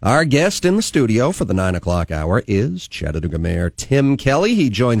Our guest in the studio for the 9 o'clock hour is Chattanooga Mayor Tim Kelly.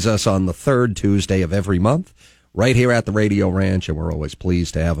 He joins us on the third Tuesday of every month right here at the Radio Ranch, and we're always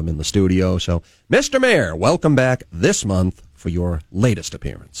pleased to have him in the studio. So, Mr. Mayor, welcome back this month for your latest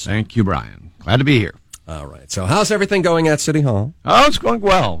appearance. Thank you, Brian. Glad to be here. All right. So, how's everything going at City Hall? Oh, it's going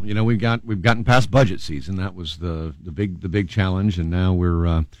well. You know, we've gotten past budget season. That was the big challenge, and now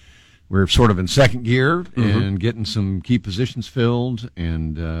we're sort of in second gear and getting some key positions filled,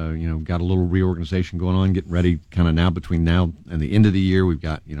 and got a little reorganization going on, getting ready kind of now between now and the end of the year. We've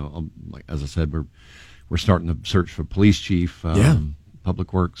got, like as I said, we're starting the search for police chief,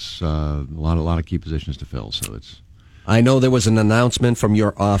 public works, a lot of key positions to fill. So it's. I know there was an announcement from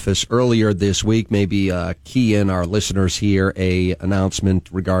your office earlier this week. Maybe key in our listeners here a announcement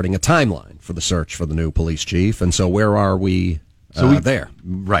regarding a timeline for the search for the new police chief. And so, where are we? There.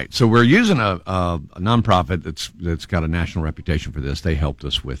 Right. So we're using a nonprofit that's got a national reputation for this. They helped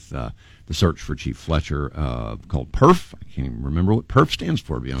us with the search for Chief Fletcher, called PERF. I can't even remember what PERF stands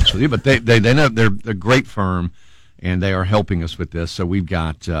for, to be honest with you. But they know they're a great firm, and they are helping us with this. So we've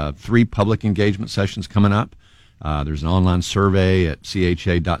got 3 public engagement sessions coming up. There's an online survey at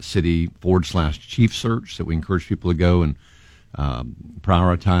cha.city/chief search that we encourage people to go and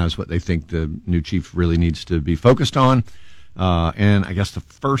prioritize what they think the new chief really needs to be focused on. And I guess the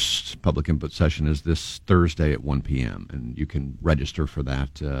first public input session is this Thursday at 1 p.m., and you can register for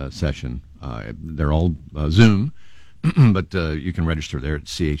that session. They're all Zoom, but you can register there at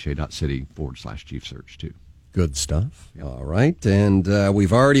cha.city/chief search, too. Good stuff. Yep. All right. And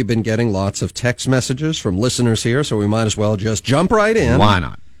we've already been getting lots of text messages from listeners here, so we might as well just jump right in. Why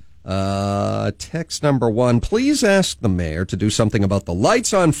not? Text number 1, please ask the mayor to do something about the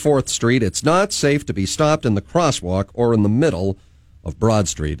lights on 4th Street. It's not safe to be stopped in the crosswalk or in the middle of Broad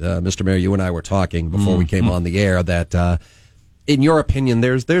Street. Mr. Mayor, you and I were talking before we came on the air that, in your opinion,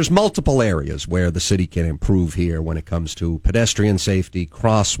 there's multiple areas where the city can improve here when it comes to pedestrian safety,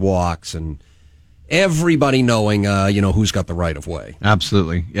 crosswalks, and everybody knowing, who's got the right of way.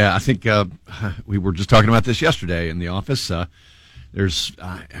 Absolutely. Yeah, I think we were just talking about this yesterday in the office. I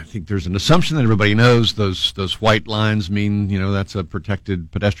think there's an assumption that everybody knows those white lines mean, that's a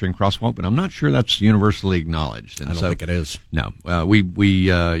protected pedestrian crosswalk, but I'm not sure that's universally acknowledged. And I don't think it is. No.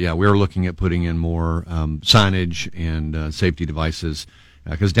 We're looking at putting in more signage and safety devices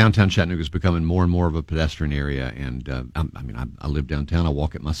because downtown Chattanooga is becoming more and more of a pedestrian area. And I live downtown. I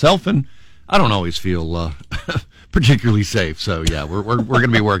walk it myself, and I don't always feel particularly safe. So yeah, we're going to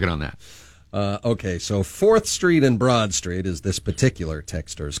be working on that. Okay, so 4th Street and Broad Street is this particular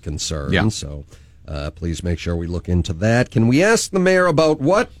texter's concern. Yeah. So please make sure we look into that. Can we ask the mayor about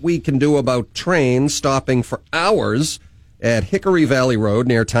what we can do about trains stopping for hours at Hickory Valley Road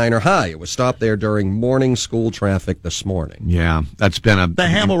near Tyner High? It was stopped there during morning school traffic this morning. Yeah, that's been the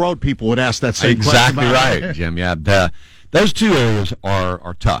Hamill Road people would ask that same exactly question. Right, Jim. Yeah, those two areas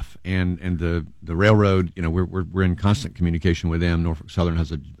are tough, and the railroad. We're in constant communication with them. Norfolk Southern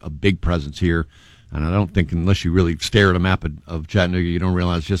has a big presence here, and I don't think unless you really stare at a map of Chattanooga, you don't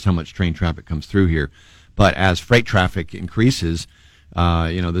realize just how much train traffic comes through here. But as freight traffic increases,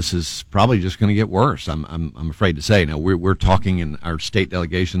 this is probably just going to get worse. I'm afraid to say. Now we're talking in our state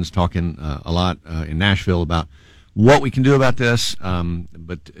delegations, talking a lot in Nashville about what we can do about this.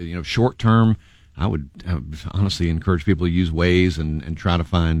 But short term, I would honestly encourage people to use Waze and try to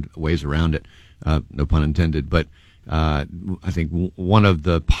find ways around it. No pun intended. But I think one of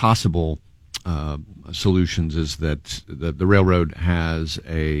the possible solutions is that the railroad has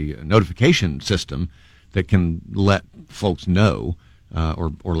a notification system that can let folks know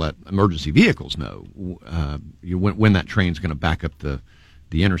or let emergency vehicles know when that train's going to back up the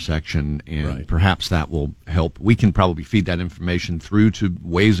intersection, and right. Perhaps that will help. We can probably feed that information through to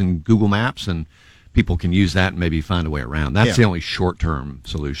Waze and Google Maps, and people can use that and maybe find a way around. That's the only short-term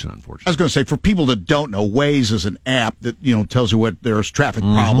solution, unfortunately. I was going to say, for people that don't know, Waze is an app that tells you what there's traffic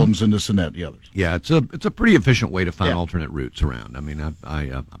problems and this and that and the others. Yeah, it's a pretty efficient way to find alternate routes around. I mean,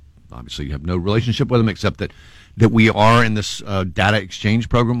 I obviously have no relationship with them except that we are in this data exchange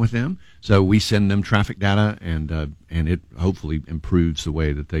program with them. So we send them traffic data, and it hopefully improves the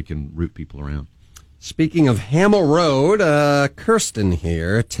way that they can route people around. Speaking of Hamill Road, Kirsten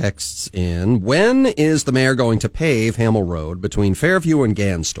here texts in, when is the mayor going to pave Hamill Road between Fairview and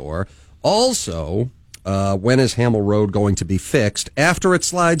Ganstor? Also, when is Hamill Road going to be fixed, after it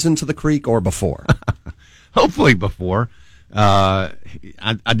slides into the creek or before? Hopefully before. I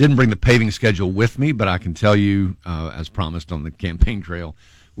didn't bring the paving schedule with me, but I can tell you, as promised on the campaign trail,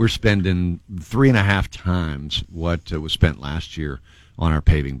 we're spending 3.5 times what was spent last year on our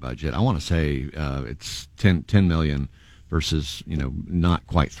paving budget. I want to say it's $10 million versus not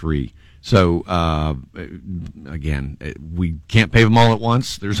quite 3. So again, we can't pave them all at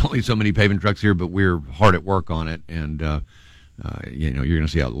once. There's only so many paving trucks here, but we're hard at work on it, and you're going to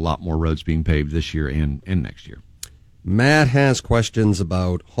see a lot more roads being paved this year and next year. Matt has questions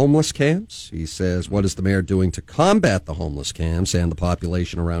about homeless camps. He says, what is the mayor doing to combat the homeless camps and the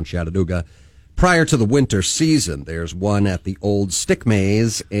population around Chattanooga prior to the winter season? There's one at the old Stick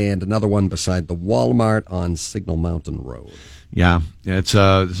Maze and another one beside the Walmart on Signal Mountain Road. Yeah, it's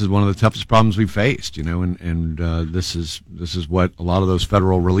this is one of the toughest problems we've faced, and this is what a lot of those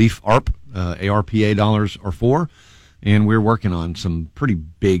federal relief ARPA dollars are for, and we're working on some pretty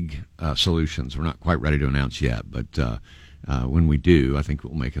big solutions. We're not quite ready to announce yet, but when we do, I think it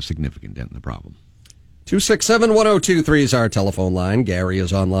will make a significant dent in the problem. 267-1023 is our telephone line. Gary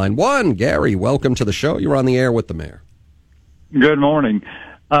is on line 1. Gary, welcome to the show. You're on the air with the mayor. Good morning.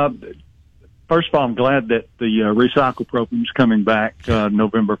 First of all, I'm glad that the recycle program is coming back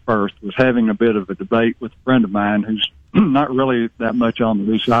November 1st. I was having a bit of a debate with a friend of mine who's not really that much on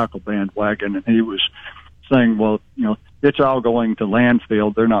the recycle bandwagon, and he was saying, well, it's all going to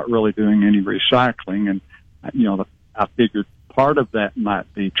landfill. They're not really doing any recycling. And, I figured part of that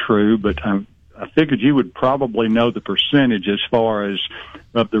might be true, but I figured you would probably know the percentage as far as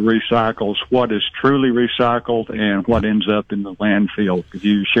of the recycles, what is truly recycled and what ends up in the landfill. Could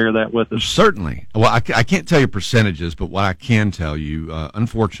you share that with us? Certainly. Well, I can't tell you percentages, but what I can tell you,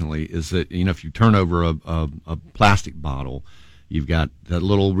 unfortunately, is that, if you turn over a plastic bottle, you've got that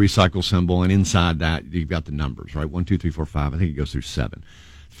little recycle symbol, and inside that, you've got the numbers, right? 1, 2, 3, 4, 5. I think it goes through 7.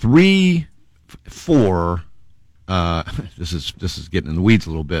 3, 4... this is getting in the weeds a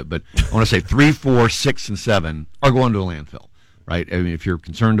little bit, but I want to say 3, 4, 6, and 7 are going to a landfill, right? I mean, if you're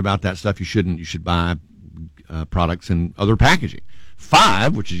concerned about that stuff, you should buy products in other packaging.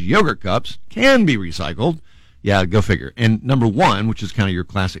 5, which is yogurt cups, can be recycled. Yeah, go figure. And number 1, which is kind of your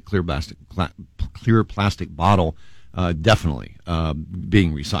classic clear plastic bottle, definitely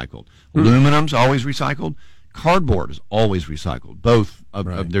being recycled. Aluminum's always recycled. Cardboard is always recycled. Both.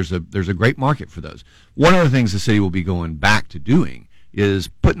 Right. There's a great market for those. One of the things the city will be going back to doing is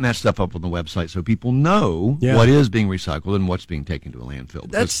putting that stuff up on the website so people know what is being recycled and what's being taken to a landfill.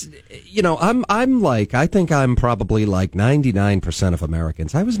 That's, I think I'm probably like 99% of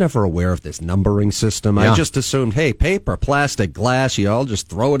Americans. I was never aware of this numbering system. Yeah. I just assumed, hey, paper, plastic, glass, you all just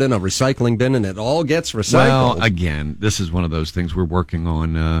throw it in a recycling bin and it all gets recycled. Well, again, this is one of those things we're working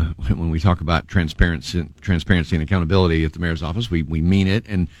on when we talk about transparency and accountability at the mayor's office. We mean it.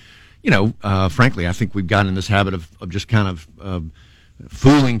 And, frankly, I think we've gotten in this habit of just kind of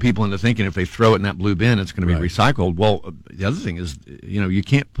fooling people into thinking if they throw it in that blue bin, it's going to be recycled. Well, the other thing is, you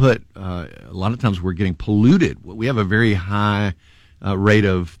can't put, a lot of times we're getting polluted. We have a very high rate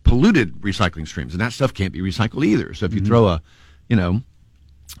of polluted recycling streams, and that stuff can't be recycled either. So if you throw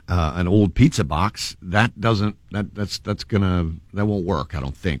an old pizza box, that won't work, I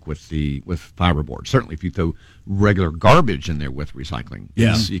don't think, with fiberboard. Certainly if you throw regular garbage in there with recycling,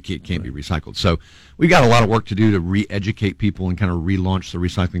 it can't be recycled. So we've got a lot of work to do to re-educate people and kind of relaunch the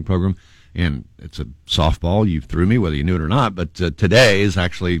recycling program. And it's a softball you threw me, whether you knew it or not, but today is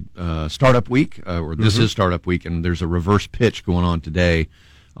actually Startup Week, or this is Startup Week, and there's a reverse pitch going on today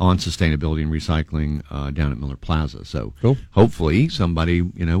on sustainability and recycling down at Miller Plaza. So hopefully somebody,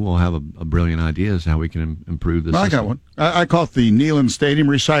 will have a brilliant idea as to how we can improve this system. I got one. I call it the Neyland Stadium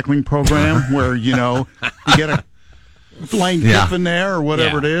Recycling Program, where, you get a blank dip in there or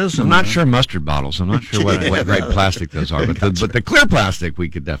whatever it is. I'm not sure mustard bottles. I'm not sure what grade plastic those are, but the clear plastic we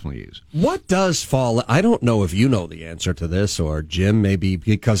could definitely use. What does fall? I don't know if you know the answer to this, or Jim, maybe,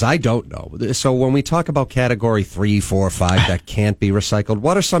 because I don't know. So when we talk about category 3, 4, 5 that can't be recycled,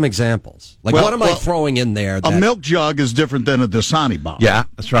 what are some examples? Like, what am I throwing in there? A milk jug is different than a Dasani bottle. Yeah,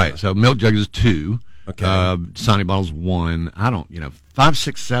 that's right. So milk jug is 2. Okay. Dasani bottles 1. I don't, 5,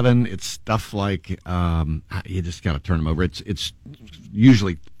 6, 7. It's stuff like you just got to turn them over. It's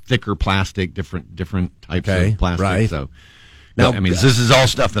usually thicker plastic, different types of plastic. Right. So now, this is all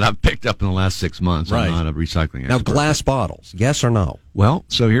stuff that I've picked up in the last 6 months. Right. I'm not a recycling expert. Now, glass bottles, yes or no? Well,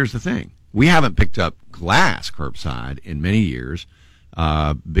 so here's the thing: we haven't picked up glass curbside in many years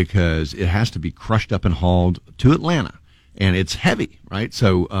because it has to be crushed up and hauled to Atlanta. And it's heavy, right?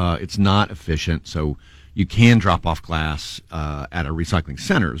 So it's not efficient. So you can drop off glass at our recycling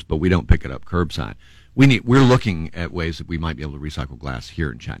centers, but we don't pick it up curbside. We're looking at ways that we might be able to recycle glass here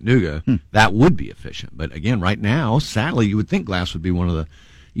in Chattanooga. That would be efficient. But again, right now, sadly, you would think glass would be one of the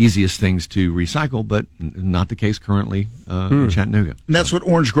easiest things to recycle, but not the case currently in Chattanooga. And that's what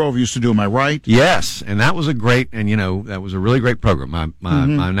Orange Grove used to do, am I right? Yes, and that was a really great program.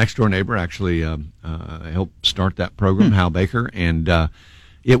 My next door neighbor actually helped start that program, Hal Baker, and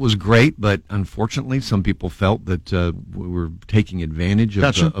it was great. But unfortunately, some people felt that we were taking advantage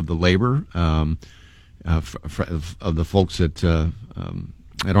of the labor of the folks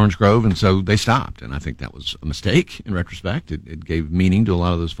at Orange Grove, and so they stopped. And I think that was a mistake in retrospect. It gave meaning to a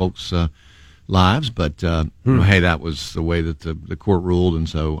lot of those folks' lives, but hey, that was the way that the court ruled, and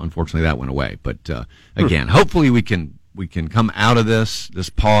so unfortunately that went away. But again, hopefully we can come out of this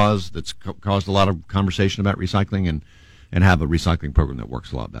pause that's caused a lot of conversation about recycling and have a recycling program that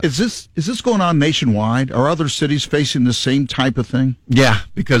works a lot better. Is this going on nationwide? Are other cities facing the same type of thing? Yeah,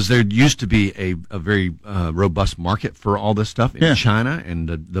 because there used to be a very robust market for all this stuff in China, and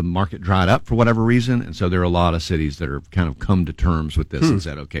the market dried up for whatever reason, and so there are a lot of cities that are kind of come to terms with this and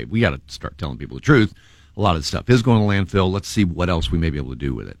said, okay, we got to start telling people the truth. A lot of the stuff is going to landfill. Let's see what else we may be able to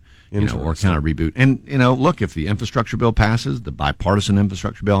do with it, or kind of reboot. And look, if the infrastructure bill passes, the bipartisan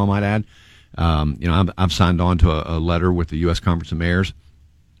infrastructure bill, I might add. I've signed on to a letter with the U.S. Conference of Mayors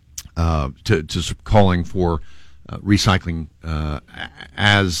to calling for recycling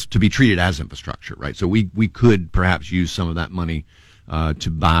as to be treated as infrastructure, right? So we could perhaps use some of that money to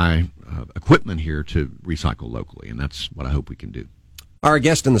buy equipment here to recycle locally, and that's what I hope we can do. Our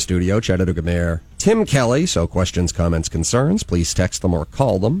guest in the studio, Chattanooga Mayor Tim Kelly. So questions, comments, concerns, please text them or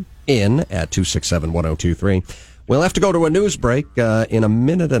call them in at 267-1023. We'll have to go to a news break in a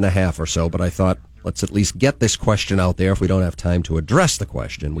minute and a half or so, but I thought let's at least get this question out there. If we don't have time to address the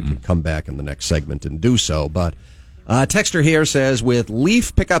question, we can come back in the next segment and do so. But texter here says, with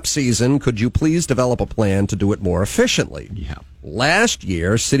leaf pickup season, could you please develop a plan to do it more efficiently? Yeah. Last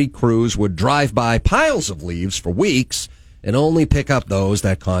year, city crews would drive by piles of leaves for weeks and only pick up those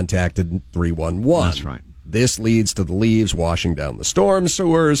that contacted 311. That's right. This leads to the leaves washing down the storm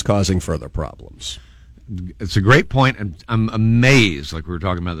sewers, causing further problems. It's a great point, and I'm amazed, like we were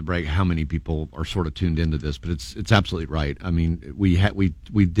talking about at the break, how many people are sort of tuned into this. But it's absolutely right. I mean, we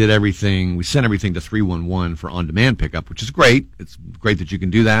did everything. We sent everything to 311 for on-demand pickup, which is great. It's great that you can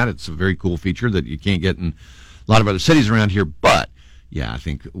do that. It's a very cool feature that you can't get in a lot of other cities around here. But yeah, I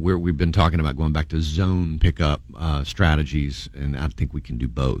think we've been talking about going back to zone pickup strategies, and I think we can do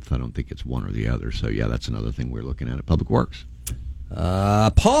both. I don't think it's one or the other. So yeah, that's another thing we're looking at Public Works.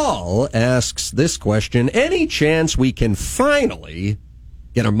 Paul asks this question: any chance we can finally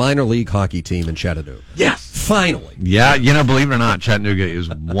get a minor league hockey team in Chattanooga? Yes. Finally. Yeah, believe it or not, Chattanooga is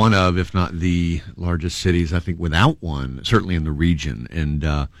one of, if not the largest cities, I think, without one, certainly in the region. And,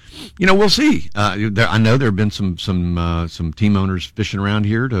 we'll see. I know there have been some team owners fishing around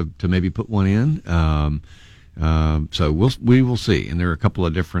here to maybe put one in. So we will see. And there are a couple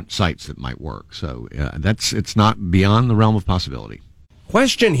of different sites that might work. So it's not beyond the realm of possibility.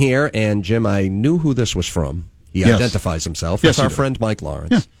 Question here, and Jim, I knew who this was from. He identifies himself. Yes, It's our friend Mike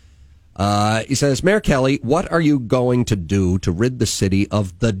Lawrence. Yeah. He says, Mayor Kelly, what are you going to do to rid the city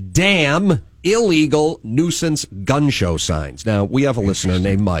of the damn illegal nuisance gun show signs? Now, we have a listener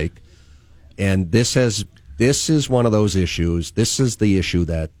named Mike, and this is one of those issues. This is the issue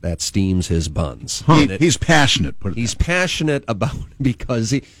that steams his buns. He's passionate. He's passionate about it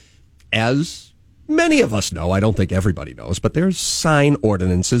because as many of us know, I don't think everybody knows, but there's sign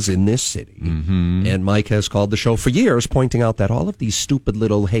ordinances in this city. Mm-hmm. And Mike has called the show for years, pointing out that all of these stupid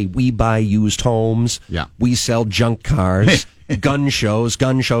little, hey, we buy used homes, we sell junk cars, gun shows,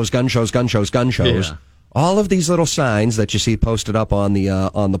 all of these little signs that you see posted up on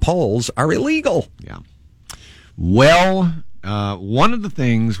the poles are illegal. Yeah. Well, one of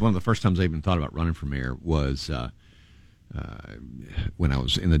the first times I even thought about running for mayor was when I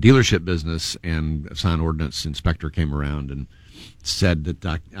was in the dealership business, and a sign ordinance inspector came around and said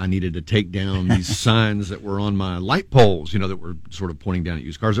that I needed to take down these signs that were on my light poles, that were sort of pointing down at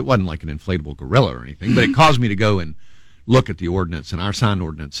used cars. It wasn't like an inflatable gorilla or anything, but it caused me to go and look at the ordinance. And our sign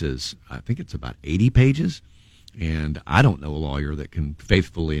ordinance is, I think it's about 80 pages, and I don't know a lawyer that can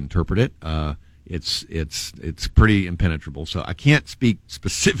faithfully interpret it. It's pretty impenetrable. So I can't speak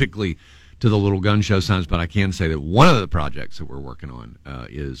specifically to the little gun show signs, but I can say that one of the projects that we're working on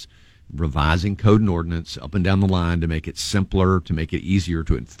is revising code and ordinance up and down the line to make it simpler, to make it easier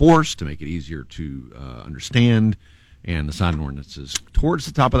to enforce, to make it easier to understand, and the sign ordinance is towards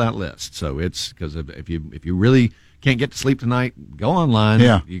the top of that list. So it's because if you really can't get to sleep tonight, go online.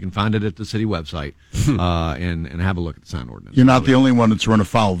 Yeah. You can find it at the city website and have a look at the sign ordinance. You're not the only one that's run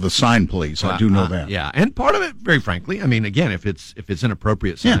afoul of the sign police. I do know that. Yeah, and part of it, very frankly, I mean, again, if it's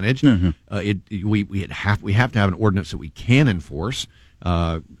inappropriate signage, we have to have an ordinance that we can enforce.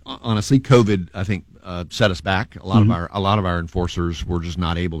 Honestly, COVID, I think, set us back. A lot of our enforcers were just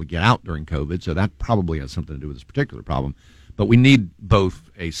not able to get out during COVID, so that probably has something to do with this particular problem. But we need both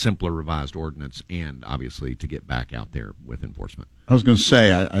a simpler revised ordinance and, obviously, to get back out there with enforcement. I was going to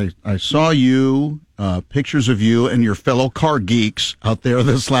say, I saw you, pictures of you and your fellow car geeks out there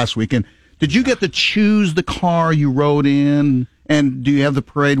this last weekend. Did you get to choose the car you rode in? And do you have the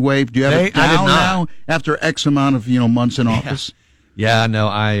parade wave? Do you have it down now after X amount of months in office? Yeah,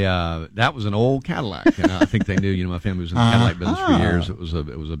 no, that was an old Cadillac, and I think they knew. My family was in the Cadillac business for years. It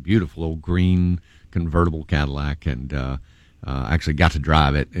was a beautiful old green convertible Cadillac, and I actually got to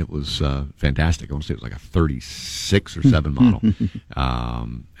drive it. It was fantastic. I want to say it was like a 36 or 7 model.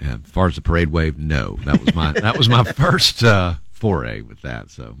 As far as the parade wave, no, that was my first foray with that.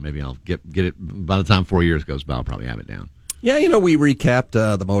 So maybe I'll get it by the time 4 years goes by. I'll probably have it down. Yeah, we recapped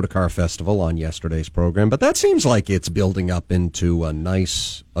the Motorcar Festival on yesterday's program, but that seems like it's building up into a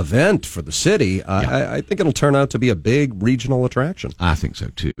nice event for the city. I think it'll turn out to be a big regional attraction. I think so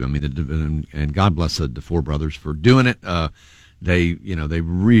too. I mean, and God bless the DeFore brothers for doing it. They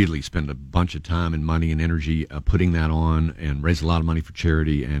really spend a bunch of time and money and energy putting that on and raise a lot of money for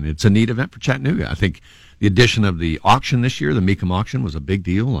charity, and it's a neat event for Chattanooga. I think the addition of the auction this year, the Mecum auction, was a big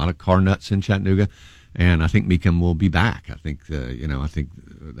deal. A lot of car nuts in Chattanooga. And I think Mecum will be back. I think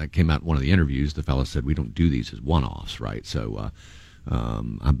that came out in one of the interviews. The fellow said we don't do these as one-offs, right? So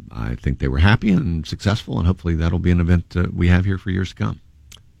I think they were happy and successful, and hopefully that'll be an event we have here for years to come.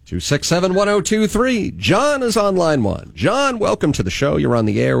 267-1023. John is on line one. John, welcome to the show. You're on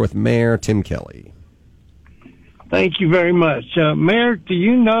the air with Mayor Tim Kelly. Thank you very much. Mayor, do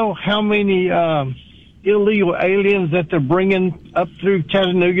you know how many illegal aliens that they're bringing up through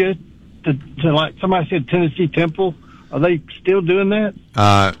Chattanooga to like somebody said Tennessee Temple? Are they still doing that?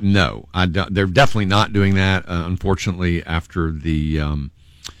 No, I don't. They're definitely not doing that. Unfortunately, after the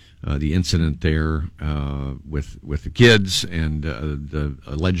incident there with the kids and the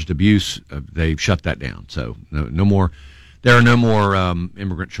alleged abuse, they've shut that down. So no more. There are no more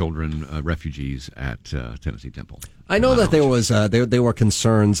immigrant children, refugees at Tennessee Temple. I know that there was there were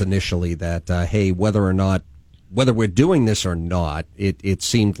concerns initially that hey, whether we're doing this or not, it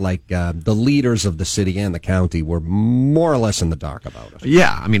seemed like the leaders of the city and the county were more or less in the dark about it.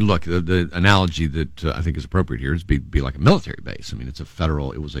 Yeah, I mean, look, the analogy that I think is appropriate here is be like a military base. I mean, it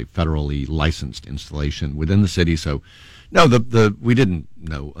was a federally licensed installation within the city. So, no, we didn't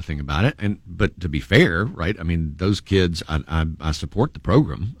know a thing about it. But to be fair, right? I mean, those kids, I support the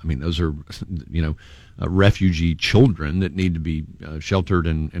program. I mean, those are refugee children that need to be sheltered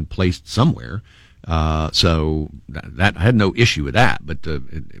and placed somewhere. So that I had no issue with that, but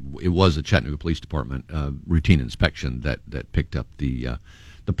it was a Chattanooga Police Department routine inspection that picked up the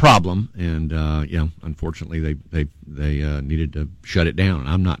problem, and unfortunately they needed to shut it down. And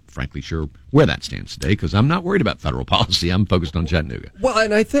I'm not frankly sure where that stands today because I'm not worried about federal policy. I'm focused on Chattanooga. Well,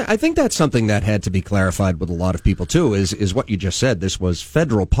 and I think that's something that had to be clarified with a lot of people too. Is what you just said. This was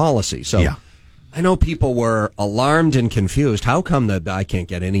federal policy, so. Yeah. I know people were alarmed and confused. How come that I can't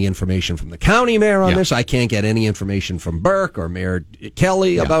get any information from the county mayor on this? I can't get any information from Burke or Mayor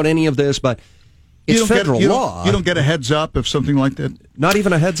Kelly about any of this, but it's federal law. You don't get a heads up if something like that? Not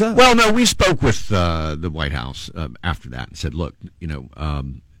even a heads up? Well, no, we spoke with the White House after that and said, look,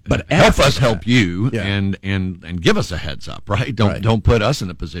 but help us help you and give us a heads up, right? Don't put us in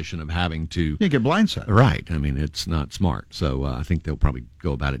a position of having to get blindsided. Right. I mean, it's not smart. So I think they'll probably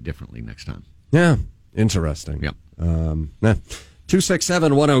go about it differently next time. Yeah, interesting. Yep.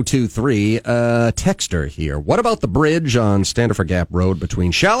 267-1023, texter here. What about the bridge on Standifer Gap Road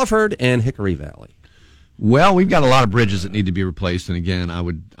between Shallowford and Hickory Valley? Well, we've got a lot of bridges that need to be replaced, and again, I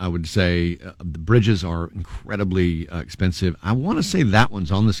would say the bridges are incredibly expensive. I want to say that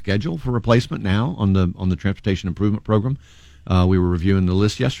one's on the schedule for replacement now on the Transportation Improvement Program. We were reviewing the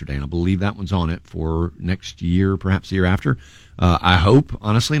list yesterday, and I believe that one's on it for next year, perhaps the year after. I hope,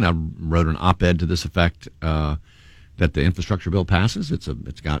 honestly, and I wrote an op-ed to this effect, that the infrastructure bill passes. It's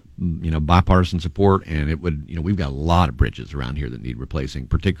got bipartisan support, and it would we've got a lot of bridges around here that need replacing,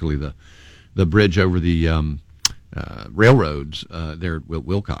 particularly the bridge over the railroads there at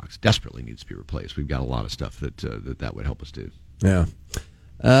Wilcox desperately needs to be replaced. We've got a lot of stuff that would help us do. Yeah.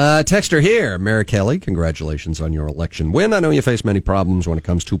 Texter here, Mayor Kelly, congratulations on your election win. I know you face many problems when it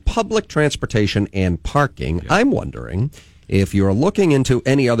comes to public transportation and parking. Yeah. I'm wondering if you're looking into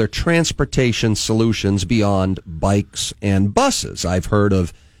any other transportation solutions beyond bikes and buses. I've heard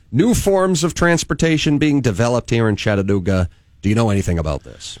of new forms of transportation being developed here in Chattanooga. Do you know anything about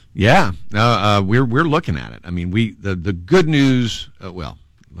this? Yeah, we're looking at it. I mean, the good news,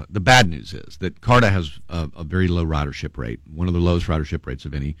 the bad news is that CARTA has a very low ridership rate, one of the lowest ridership rates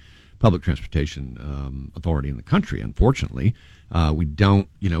of any public transportation authority in the country, unfortunately. We don't,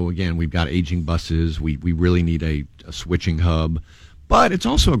 again, we've got aging buses. We really need a switching hub. But it's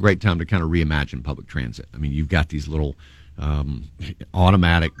also a great time to kind of reimagine public transit. I mean, you've got these little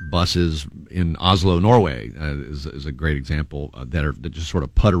automatic buses in Oslo, Norway, is a great example that just sort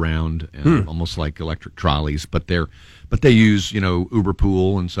of put around, almost like electric trolleys. But they use Uber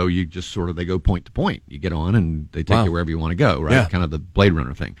Pool, and so you just sort of they go point to point. You get on, and they take you wherever you want to go. Right, kind of the Blade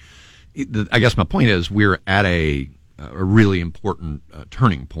Runner thing. I guess my point is we're at a really important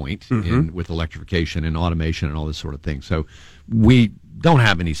turning point with electrification and automation and all this sort of thing. So we don't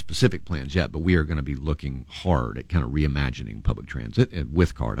have any specific plans yet, but we are going to be looking hard at kind of reimagining public transit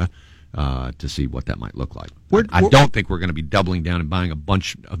with CARTA to see what that might look like. I don't think we're going to be doubling down and buying a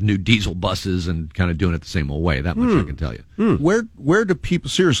bunch of new diesel buses and kind of doing it the same old way. That much I can tell you. Where do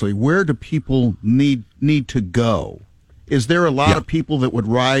people need to go? Is there a lot of people that would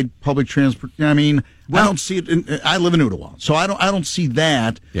ride public transport? I mean, I don't see it. I live in Ottawa, so I don't see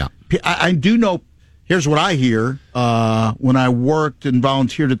that. Yeah, I do know. Here's what I hear when I worked and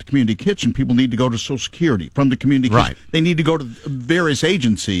volunteered at the community kitchen. People need to go to Social Security from the community kitchen. Right. They need to go to various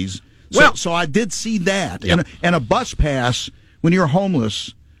agencies. So I did see that. Yep. And a bus pass, when you're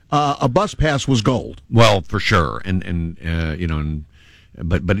homeless, a bus pass was gold. Well, for sure.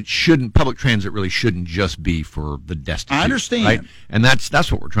 But it shouldn't. Public transit really shouldn't just be for the destitute. I understand, right? And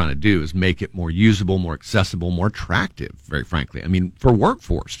that's what we're trying to do is make it more usable, more accessible, more attractive. Very frankly, I mean, for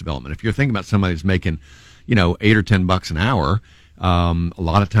workforce development. If you're thinking about somebody who's making, $8 or $10 an hour, a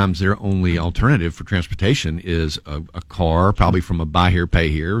lot of times their only alternative for transportation is a car, probably from a buy here, pay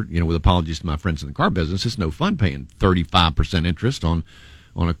here. With apologies to my friends in the car business, it's no fun paying 35% interest on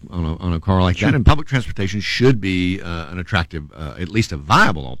a car like that, and public transportation should be an attractive, at least a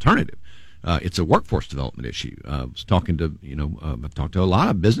viable alternative. It's a workforce development issue. I was talking to I've talked to a lot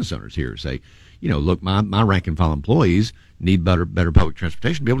of business owners here. Say, look, my rank and file employees need better public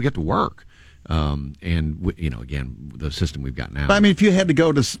transportation to be able to get to work. Again, the system we've got now. But, I mean, if you had to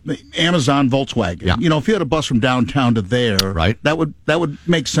go to Amazon, Volkswagen, if you had a bus from downtown to there, right, that would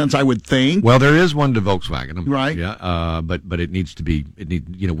make sense, I would think. Well, there is one to Volkswagen, right? Yeah, but it needs to be.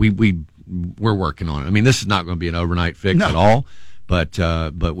 We're working on it. I mean, this is not going to be an overnight fix at all. But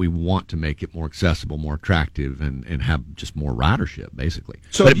we want to make it more accessible, more attractive, and have just more ridership, basically.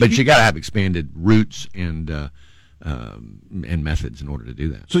 So, but you got to have expanded routes and methods in order to do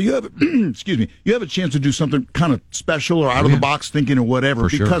that. So you have, you have a chance to do something kind of special or out of the box thinking or whatever.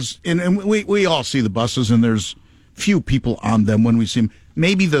 For because sure. and we all see the buses and there's few people on them when we see them.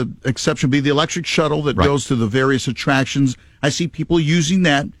 Maybe the exception would be the electric shuttle that goes to the various attractions. I see people using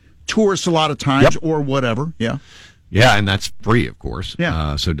that, tourists a lot of times or whatever. Yeah. Yeah, and that's free, of course.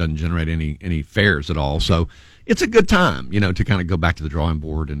 Yeah. So it doesn't generate any fares at all. So it's a good time, to kind of go back to the drawing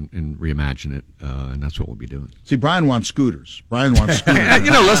board and reimagine it, and that's what we'll be doing. See, Brian wants scooters.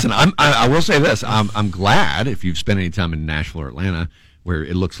 Listen, I will say this. I'm glad if you've spent any time in Nashville or Atlanta where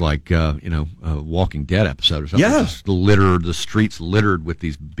it looks like, a Walking Dead episode or something. Yeah. Just the streets littered with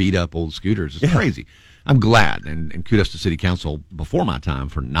these beat-up old scooters. It's crazy. I'm glad, and kudos to City Council before my time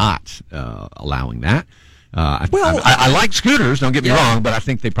for not allowing that. I like scooters, don't get me wrong, but I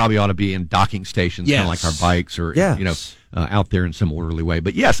think they probably ought to be in docking stations, kind of like our bikes, or out there in some orderly way.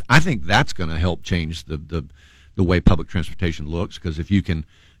 But yes, I think that's going to help change the way public transportation looks, because if you can,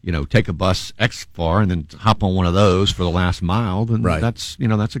 take a bus X far and then hop on one of those for the last mile, then that's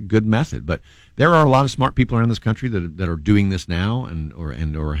a good method. But there are a lot of smart people around this country that are doing this now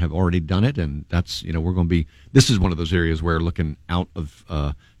or have already done it, and that's we're going to be. This is one of those areas where looking out of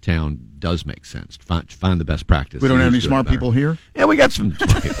town does make sense to find the best practice. We don't have any smart people here? Yeah, we got some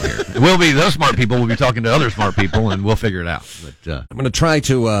smart people here. Those smart people will be talking to other smart people, and we'll figure it out. But I'm going to try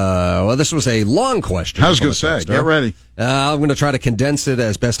to, this was a long question. I was going to say, get ready. I'm going to try to condense it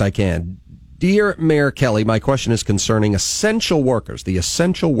as best I can. Dear Mayor Kelly, my question is concerning essential workers, the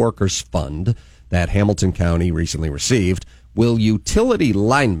Essential Workers Fund that Hamilton County recently received. Will utility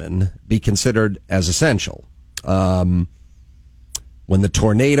linemen be considered as essential? When the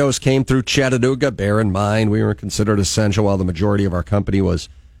tornadoes came through Chattanooga, bear in mind we were considered essential while the majority of our company was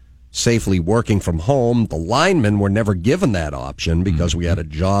safely working from home. The linemen were never given that option because we had a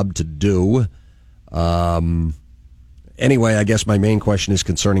job to do. Anyway, I guess my main question is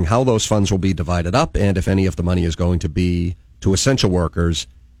concerning how those funds will be divided up and if any of the money is going to be to essential workers,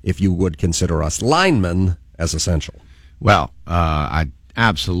 if you would consider us linemen as essential. Well, I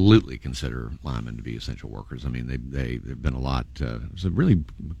absolutely consider linemen to be essential workers. I mean, they've been a lot. It was a really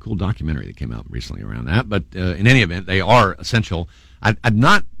cool documentary that came out recently around that. But in any event, they are essential. I'm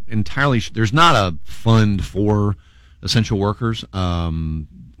not entirely sure. There's not a fund for essential workers.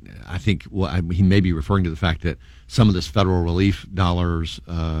 I think he may be referring to the fact that some of this federal relief dollars,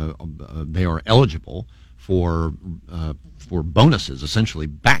 they are eligible for bonuses, essentially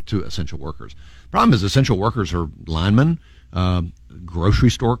back to essential workers. Problem is, essential workers are linemen, grocery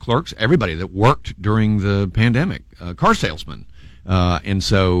store clerks, everybody that worked during the pandemic, car salesmen. And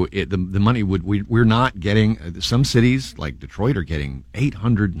so the money we're not getting. Some cities like Detroit are getting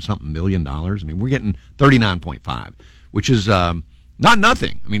 $800 and something million. I mean, we're getting 39.5, which is not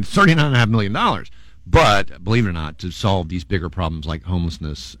nothing. I mean, $39.5 million. But believe it or not, to solve these bigger problems like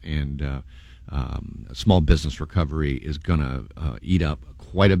homelessness and small business recovery is going to eat up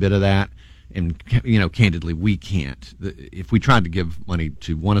quite a bit of that. And, candidly, we can't. If we tried to give money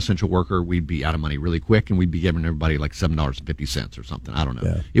to one essential worker, we'd be out of money really quick, and we'd be giving everybody like $7.50 or something. I don't know.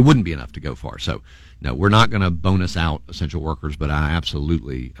 Yeah. It wouldn't be enough to go far. So, no, we're not going to bonus out essential workers, but I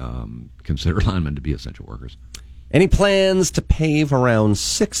absolutely consider linemen to be essential workers. Any plans to pave around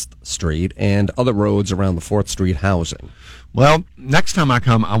 6th Street and other roads around the 4th Street housing? Well, next time I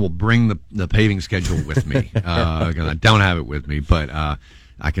come, I will bring the paving schedule with me, because I don't have it with me, but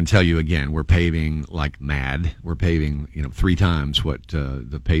I can tell you again, we're paving like mad. We're paving, 3 times what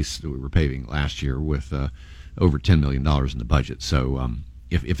the pace that we were paving last year with over $10 million in the budget. So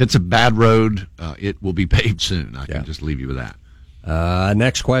if it's a bad road, it will be paved soon. I can just leave you with that.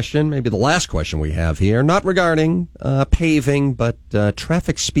 Next question, maybe the last question we have here, not regarding paving, but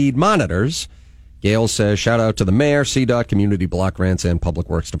traffic speed monitors. Gail says, shout out to the mayor, CDOT, Community Block Grants, and Public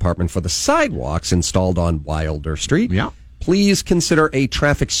Works Department for the sidewalks installed on Wilder Street. Yeah. Please consider a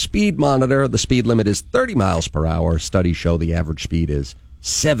traffic speed monitor. The speed limit is 30 miles per hour. Studies show the average speed is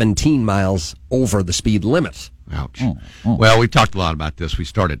 17 miles over the speed limit. Ouch. Well, we've talked a lot about this. We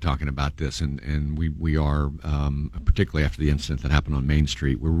started talking about this, and we are, particularly after the incident that happened on Main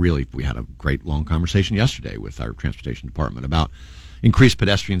Street, we had a great long conversation yesterday with our transportation department about increased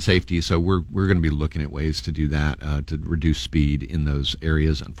pedestrian safety. So we're going to be looking at ways to do that, to reduce speed in those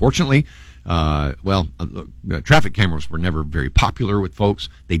areas. Unfortunately, traffic cameras were never very popular with folks.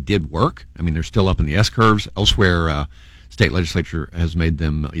 They did work. I mean, they're still up in the S-curves. Elsewhere, state legislature has made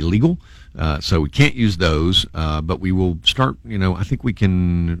them illegal. So we can't use those, but we will start, I think we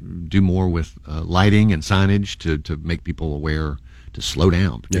can do more with lighting and signage to make people aware to slow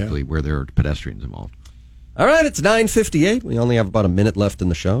down, particularly where there are pedestrians involved. All right, it's 9:58. We only have about a minute left in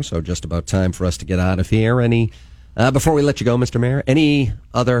the show, so just about time for us to get out of here. Before we let you go, Mr. Mayor, any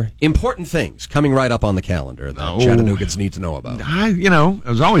other important things coming right up on the calendar that Chattanoogans need to know about?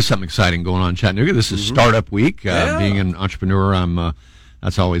 There's always something exciting going on in Chattanooga. This is Startup Week. Being an entrepreneur,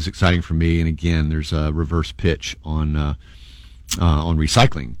 that's always exciting for me. And again, there's a reverse pitch on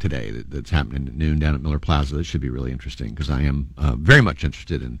recycling today that's happening at noon down at Miller Plaza. That should be really interesting because I am very much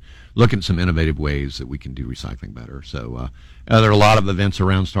interested in looking at some innovative ways that we can do recycling better. So there are a lot of events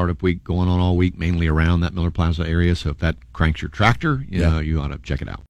around Startup Week going on all week, mainly around that Miller Plaza area. So if that cranks your tractor, you ought to check it out.